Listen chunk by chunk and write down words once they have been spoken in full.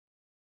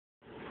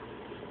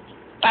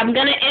I'm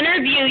going to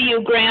interview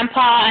you,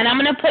 Grandpa, and I'm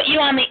going to put you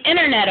on the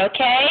internet,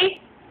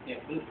 okay? Yeah,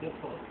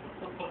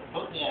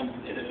 put me on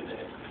the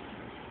internet.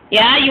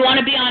 Yeah, you want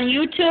to be on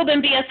YouTube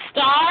and be a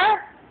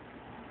star?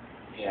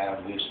 Yeah,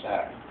 I'll be a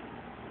star.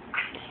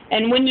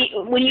 And when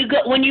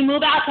you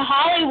move out to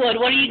Hollywood,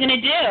 what are you going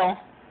to do?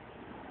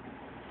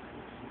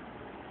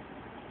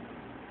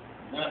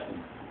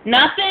 Nothing.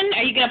 Nothing?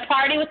 Are you going to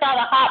party with all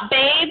the hot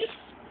babes?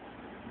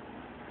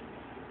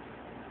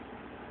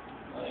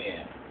 Oh,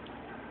 yeah.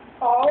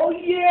 Oh,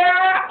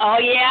 yeah. Oh,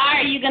 yeah?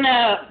 Are you going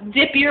to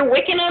dip your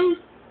wick in them?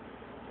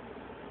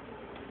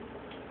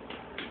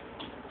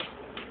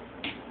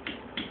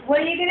 What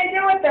are you going to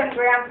do with them,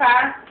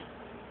 Grandpa?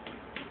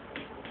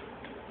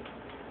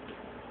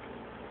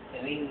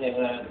 Anything they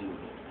want to do.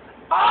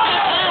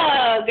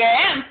 Oh,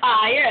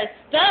 Grandpa, you're a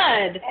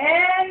stud.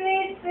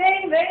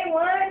 Anything they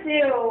want to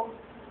do.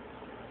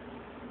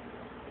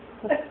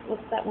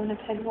 What's that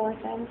Winnipeg horse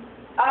thing?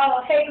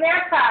 Oh, hey,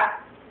 Grandpa.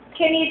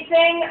 Can you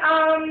sing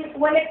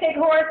Winnipeg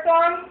horse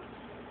song?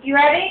 You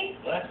ready?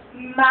 What?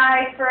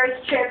 My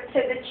first trip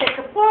to the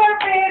Chickasaw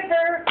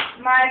River.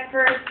 My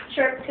first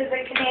trip to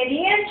the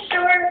Canadian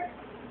shore.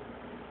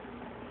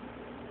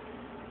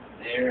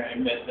 There I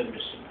met the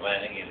Mr.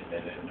 Flanagan,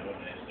 better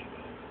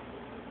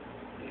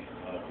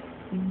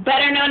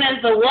known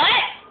as the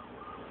what?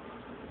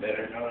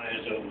 Better known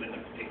as the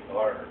Winnipeg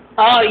Horror.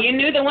 Oh, you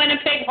knew the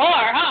Winnipeg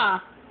whore, huh?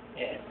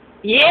 Yeah.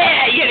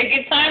 Yeah, you had a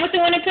good time with the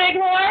Winnipeg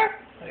whore?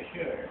 Oh,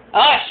 sure.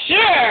 Oh,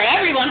 sure.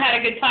 Everyone had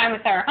a good time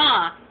with her,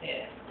 huh?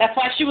 Yeah. That's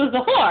why she was the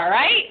whore,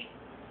 right?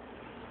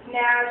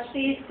 Now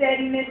she said,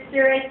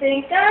 Mister, I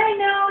think I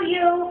know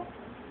you.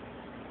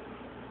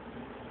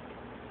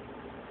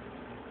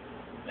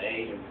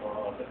 Lay your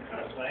balls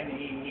across my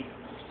knee.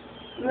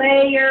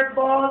 Lay your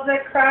balls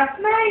across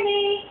my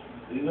knee.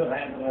 We will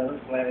have one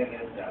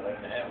Flanagan $1.50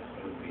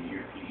 over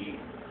your fee.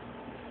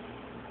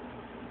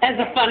 That's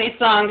a funny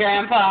song,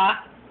 Grandpa.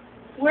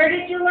 Where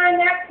did you learn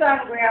that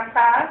song,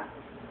 Grandpa?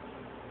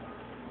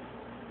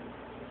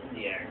 In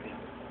the Army.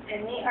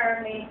 In the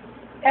Army.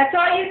 That's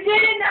all you did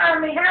in the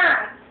Army,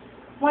 huh?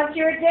 Once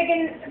you were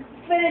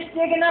finished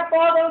digging up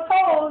all those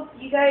holes,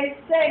 you guys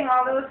sang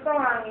all those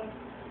songs.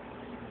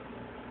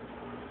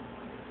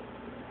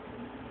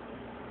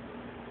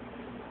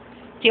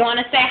 Do you want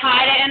to say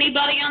hi to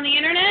anybody on the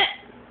internet?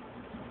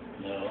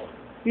 No.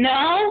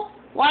 No?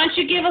 Why don't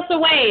you give us a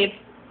wave?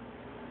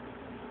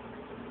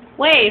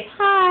 Wave.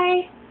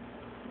 Hi.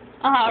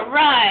 All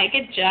right.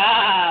 Good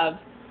job.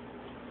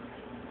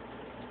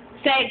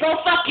 Say, go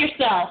fuck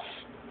yourself.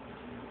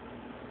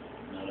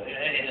 No,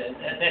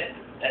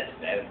 that's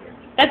bad word.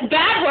 That's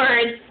bad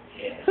words.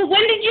 Yeah. So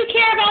when did you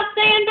care about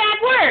saying bad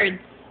words?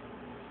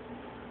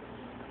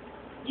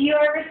 Do you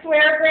ever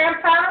swear,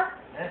 Grandpa?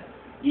 Huh?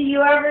 Do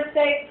you ever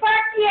say, fuck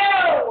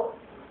you?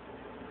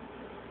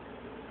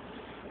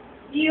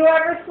 Do you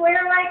ever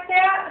swear like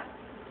that?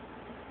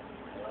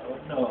 Oh,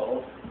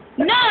 no.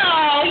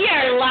 No,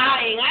 you're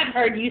lying. I've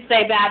heard you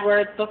say bad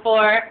words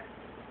before.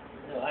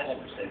 No, I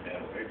never say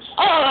bad words.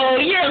 Oh,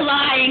 you're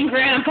lying,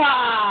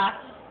 Grandpa.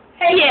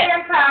 Hey, Yeah.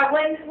 Grandpa,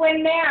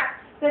 when Max,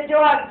 the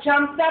dog,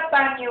 jumps up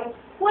on you,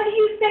 what do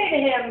you say to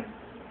him?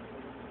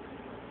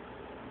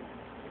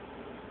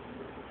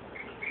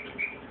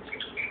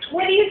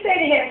 What do you say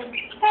to him?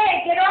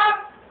 Hey, get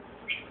off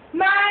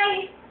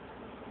my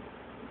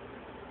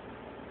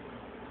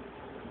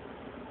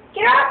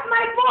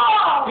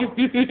ball!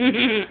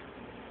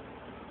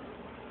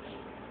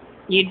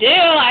 You do.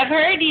 I've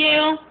heard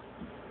you.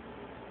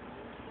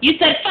 You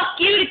said fuck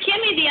you to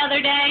Kimmy the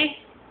other day.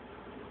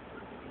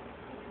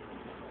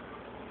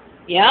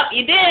 Yep,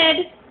 you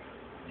did.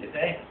 Did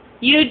they?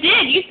 You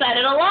did. You said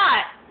it a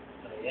lot.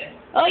 Oh, yeah?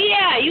 Oh,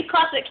 yeah. You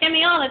cuss at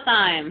Kimmy all the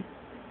time.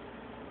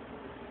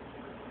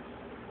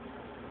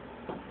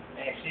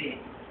 Actually.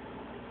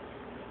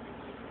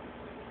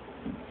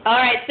 All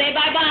right. Say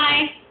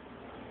bye-bye.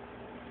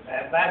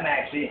 Bye,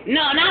 Maxie.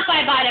 No, not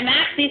bye-bye to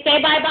Maxie.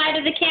 Say bye-bye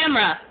to the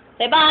camera.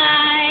 Say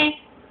bye.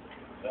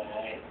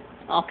 Bye.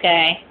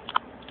 Okay.